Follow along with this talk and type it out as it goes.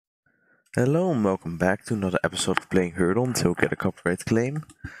Hello and welcome back to another episode of playing Heardle until get a copyright claim.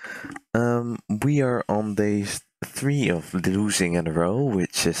 We are on day 3 of losing in a row,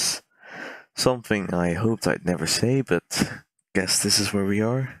 which is something I hoped I'd never say, but guess this is where we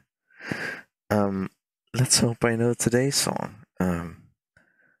are. Let's hope I know today's song.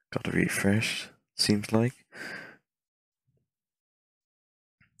 Gotta refresh, seems like.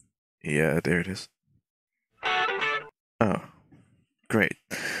 Yeah, there it is. Oh, great.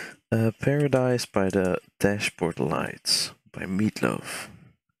 Paradise by the Dashboard Lights by Meatloaf.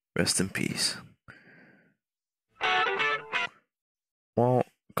 Rest in peace. Well,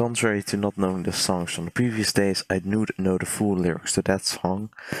 contrary to not knowing the songs from the previous days, I knew know the full lyrics to that song,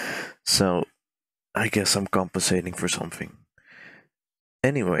 so I guess I'm compensating for something.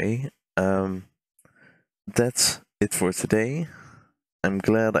 Anyway, that's it for today. I'm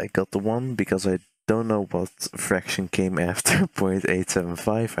glad I got the one because I don't know what fraction came after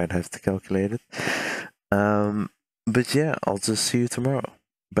 0.875. I'd have to calculate it. But yeah, I'll just see you tomorrow.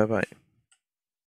 Bye bye.